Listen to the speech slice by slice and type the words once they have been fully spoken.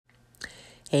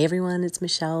Hey everyone, it's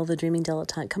Michelle, the Dreaming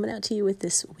Dilettante, coming out to you with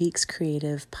this week's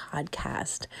creative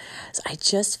podcast. So I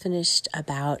just finished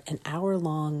about an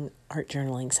hour-long art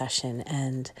journaling session,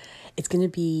 and it's going to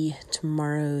be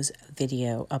tomorrow's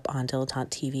video up on Dilettante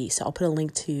TV. So I'll put a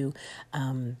link to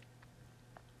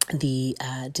the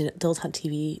Dilettante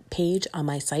TV page on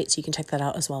my site, so you can check that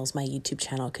out, as well as my YouTube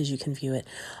channel, because you can view it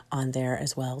on there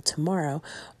as well tomorrow.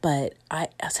 But I'll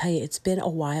tell you, it's been a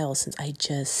while since I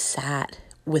just sat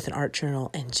with an art journal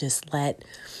and just let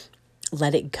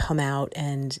it come out.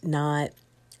 And not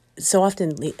so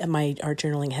often my art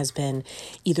journaling has been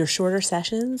either shorter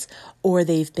sessions or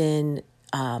they've been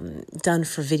done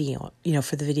for video,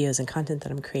 for the videos and content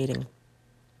that I'm creating.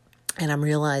 And I'm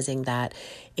realizing that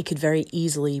it could very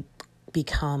easily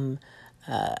become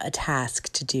a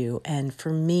task to do. And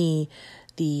for me,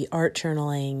 the art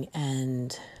journaling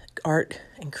and art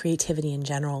and creativity in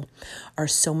general are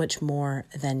so much more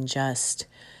than just,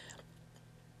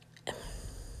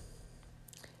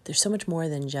 there's so much more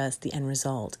than just the end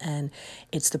result. And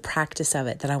it's the practice of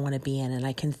it that I want to be in. And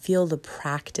I can feel the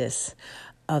practice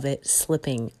of it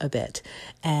slipping a bit.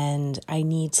 And I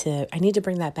need to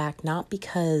bring that back, not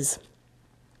because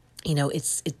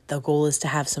the goal is to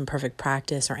have some perfect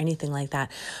practice or anything like that,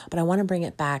 but I want to bring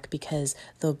it back because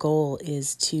the goal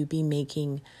is to be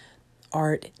making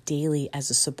art daily as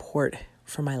a support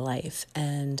for my life.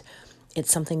 And it's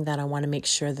something that I want to make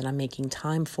sure that I'm making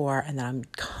time for and that I'm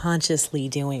consciously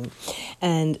doing.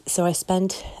 And so I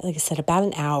spent, like I said, about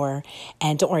an hour.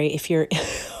 And don't worry, if you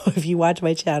watch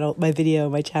my channel, the video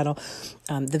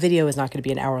is not going to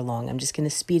be an hour long. I'm just going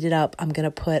to speed it up. I'm going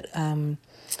to put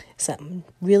some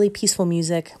really peaceful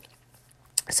music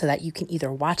so that you can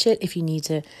either watch it if you need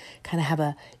to kind of have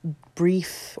a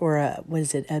brief or a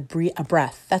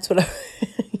breath. That's what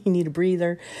you need, a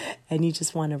breather, and you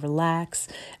just want to relax.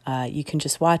 You can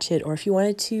just watch it. Or if you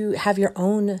wanted to have your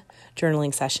own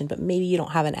journaling session, but maybe you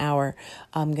don't have an hour,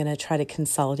 I'm going to try to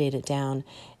consolidate it down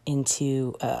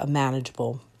into a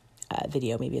manageable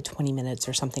video, maybe a 20 minutes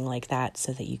or something like that,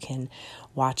 so that you can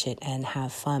watch it and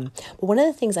have fun. But one of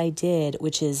the things I did,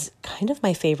 which is kind of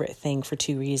my favorite thing for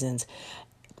two reasons,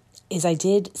 is I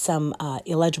did some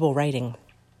illegible writing,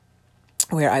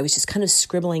 where I was just kind of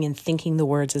scribbling and thinking the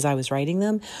words as I was writing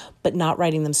them, but not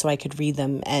writing them so I could read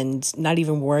them, and not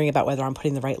even worrying about whether I'm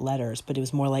putting the right letters. But it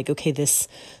was more like, okay, this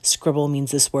scribble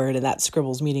means this word and that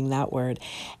scribble's meaning that word.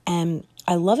 And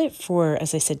I love it for,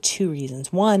 as I said, two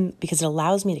reasons. One, because it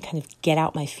allows me to kind of get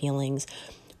out my feelings,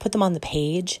 put them on the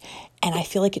page, and I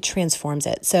feel like it transforms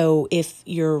it. So if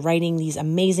you're writing these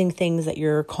amazing things that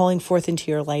you're calling forth into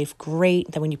your life,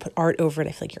 great. Then when you put art over it,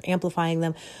 I feel like you're amplifying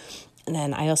them. And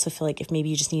then I also feel like if maybe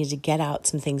you just needed to get out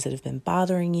some things that have been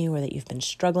bothering you or that you've been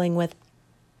struggling with,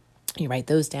 you write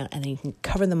those down and then you can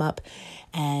cover them up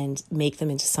and make them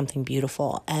into something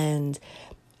beautiful. And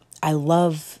I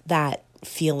love that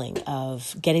feeling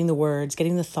of getting the words,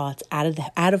 getting the thoughts out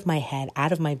of my head,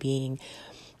 out of my being,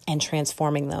 and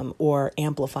transforming them or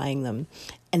amplifying them.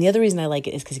 And the other reason I like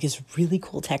it is because it gives really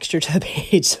cool texture to the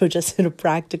page. So just in a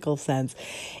practical sense,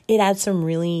 it adds some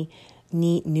really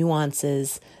neat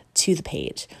nuances to the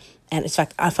page. And in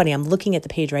fact, funny, I'm looking at the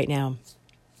page right now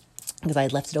because I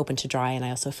left it open to dry and I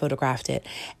also photographed it.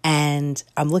 And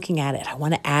I'm looking at it. I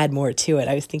want to add more to it.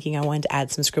 I was thinking I wanted to add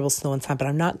some scribbles to the one side, but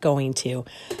I'm not going to,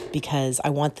 because I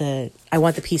want the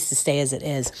piece to stay as it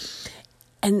is.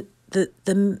 And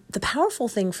the powerful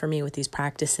thing for me with these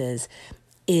practices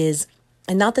is,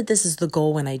 and not that this is the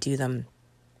goal when I do them,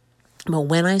 but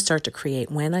when I start to create,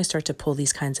 when I start to pull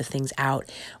these kinds of things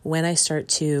out, when I start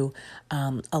to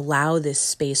allow this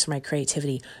space for my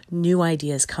creativity, new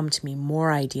ideas come to me,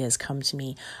 more ideas come to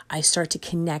me. I start to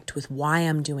connect with why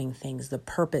I'm doing things, the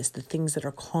purpose, the things that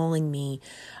are calling me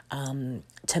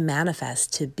to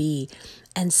manifest, to be.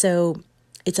 And so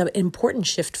it's an important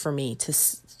shift for me to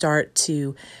start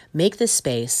to make this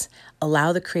space,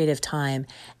 allow the creative time,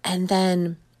 and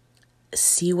then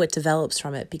see what develops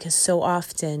from it, because so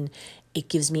often it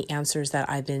gives me answers that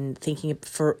I've been thinking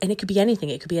for, and it could be anything.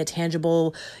 It could be a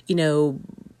tangible,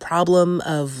 problem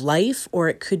of life, or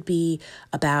it could be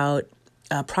about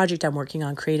a project I'm working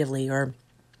on creatively or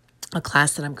a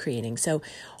class that I'm creating. So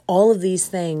all of these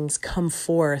things come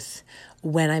forth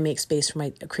when I make space for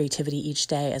my creativity each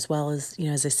day, as well as,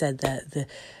 as I said,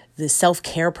 the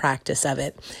self-care practice of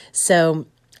it. So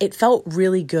it felt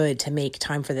really good to make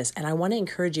time for this. And I want to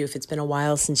encourage you, if it's been a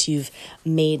while since you've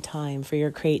made time for your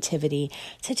creativity,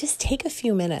 to just take a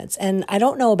few minutes. And I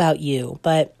don't know about you,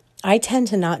 but I tend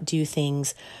to not do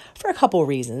things for a couple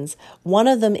reasons. One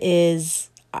of them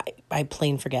is I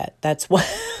plain forget. That's one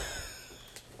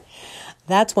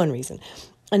reason.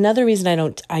 Another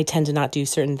reason I tend to not do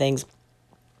certain things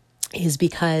is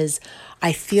because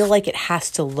I feel like it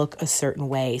has to look a certain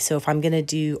way. So if I'm going to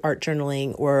do art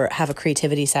journaling or have a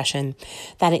creativity session,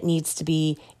 that it needs to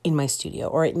be in my studio,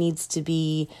 or it needs to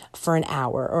be for an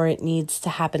hour, or it needs to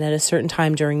happen at a certain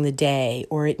time during the day,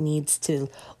 or it needs to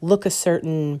look a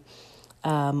certain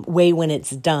way when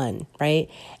it's done, right?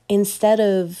 Instead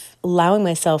of allowing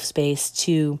myself space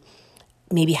to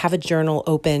maybe have a journal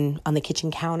open on the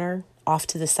kitchen counter off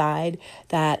to the side,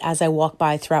 that as I walk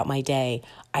by throughout my day,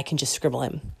 I can just scribble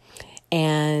in.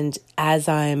 And as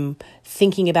I'm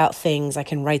thinking about things, I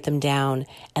can write them down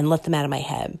and let them out of my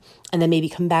head. And then maybe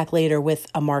come back later with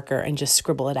a marker and just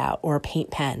scribble it out, or a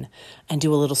paint pen and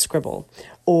do a little scribble.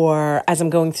 Or as I'm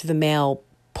going through the mail,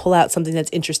 pull out something that's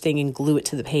interesting and glue it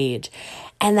to the page.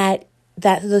 And that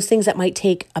those things that might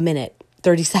take a minute,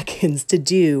 30 seconds to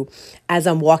do as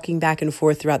I'm walking back and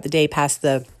forth throughout the day past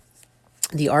the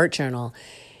art journal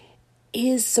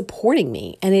is supporting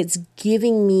me, and it's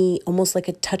giving me almost like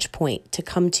a touch point to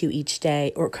come to each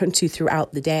day, or come to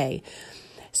throughout the day.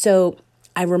 So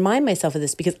I remind myself of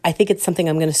this because I think it's something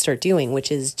I'm going to start doing,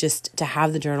 which is just to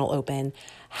have the journal open,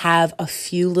 have a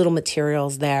few little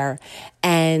materials there,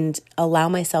 and allow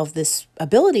myself this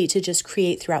ability to just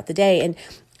create throughout the day. And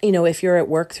if you're at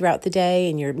work throughout the day,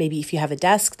 and if you have a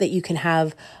desk, that you can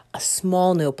have a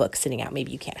small notebook sitting out.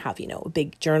 Maybe you can't have, a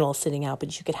big journal sitting out,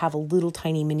 but you could have a little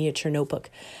tiny miniature notebook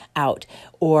out,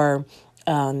 or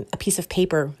a piece of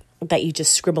paper that you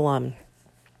just scribble on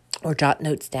or jot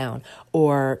notes down,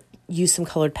 or use some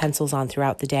colored pencils on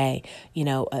throughout the day,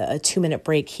 a 2-minute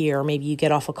break here, or maybe you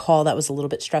get off a call that was a little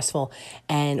bit stressful,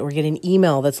 or get an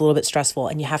email that's a little bit stressful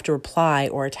and you have to reply,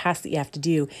 or a task that you have to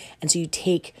do. And so you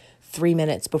take 3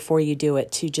 minutes before you do it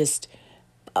to just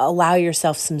allow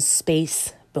yourself some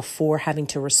space before having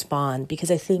to respond. Because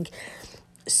I think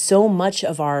so much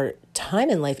of our time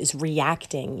in life is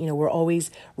reacting. We're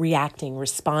always reacting,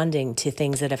 responding to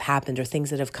things that have happened or things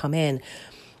that have come in.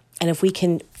 And if we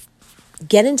can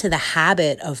get into the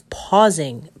habit of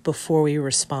pausing before we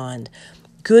respond,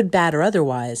 good, bad, or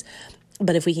otherwise,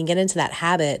 but if we can get into that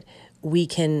habit, we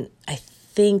can, I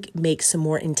think, make some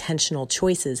more intentional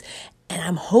choices. And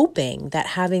I'm hoping that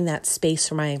having that space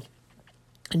for my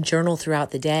journal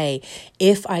throughout the day,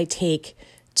 if I take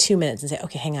 2 minutes and say,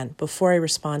 okay, hang on, before I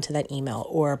respond to that email,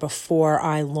 or before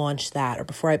I launch that, or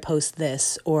before I post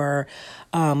this, or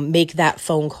make that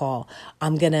phone call,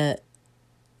 I'm going to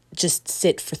just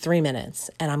sit for 3 minutes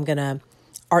and I'm going to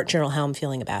art journal how I'm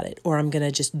feeling about it, or I'm going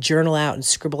to just journal out and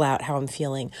scribble out how I'm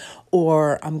feeling,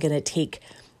 or I'm going to take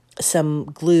some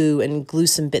glue and glue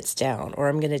some bits down, or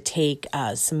I'm going to take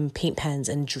some paint pens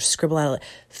and scribble out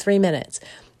 3 minutes.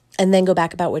 And then go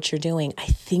back about what you're doing. I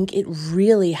think it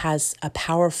really has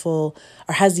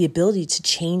has the ability to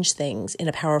change things in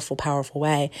a powerful, powerful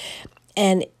way.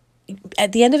 And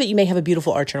at the end of it, you may have a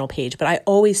beautiful art journal page, but I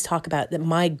always talk about that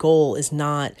my goal is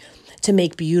not to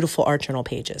make beautiful art journal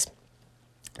pages.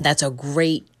 That's a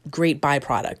great, great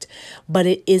byproduct, but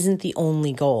it isn't the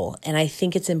only goal. And I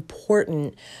think it's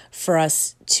important for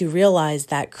us to realize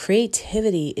that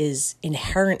creativity is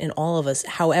inherent in all of us,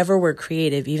 however we're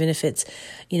creative, even if it's,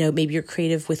 maybe you're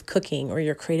creative with cooking, or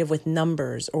you're creative with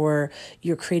numbers, or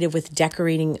you're creative with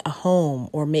decorating a home,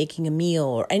 or making a meal,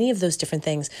 or any of those different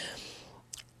things.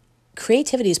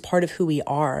 Creativity is part of who we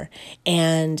are.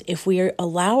 And if we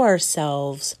allow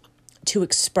ourselves to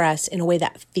express in a way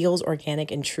that feels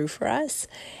organic and true for us,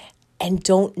 and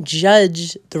don't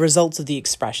judge the results of the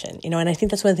expression, and I think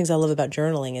that's one of the things I love about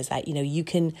journaling is that, you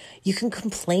can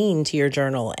complain to your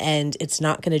journal and it's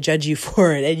not going to judge you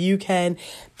for it. And you can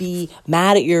be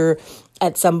mad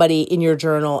at somebody in your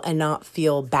journal and not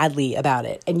feel badly about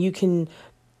it. And you can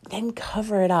then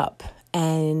cover it up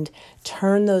and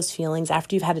turn those feelings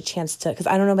after you've had a chance to, because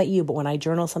I don't know about you, but when I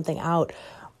journal something out,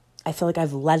 I feel like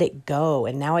I've let it go,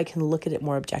 and now I can look at it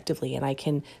more objectively, and I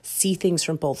can see things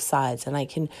from both sides, and I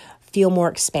can feel more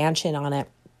expansion on it,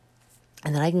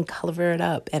 and then I can cover it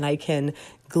up, and I can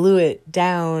glue it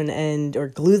down or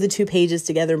glue the 2 pages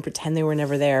together and pretend they were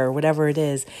never there, or whatever it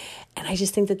is. And I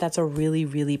just think that that's a really,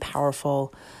 really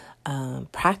powerful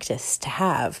practice to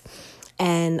have.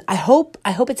 And I hope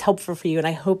it's helpful for you. And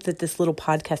I hope that this little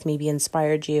podcast maybe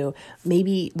inspired you.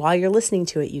 Maybe while you're listening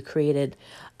to it, you created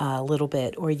a little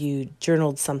bit, or you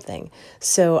journaled something.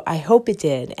 So I hope it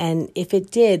did. And if it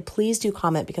did, please do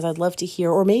comment, because I'd love to hear.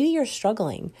 Or maybe you're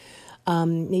struggling.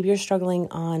 Maybe you're struggling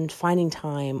on finding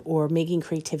time, or making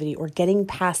creativity, or getting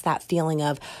past that feeling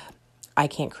of, I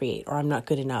can't create, or I'm not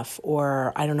good enough,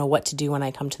 or I don't know what to do when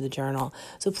I come to the journal.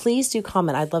 So please do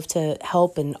comment. I'd love to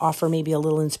help and offer maybe a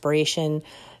little inspiration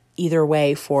either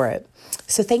way for it.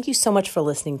 So thank you so much for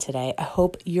listening today. I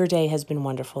hope your day has been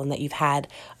wonderful and that you've had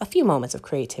a few moments of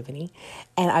creativity.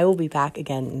 And I will be back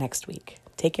again next week.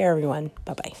 Take care, everyone.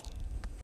 Bye-bye.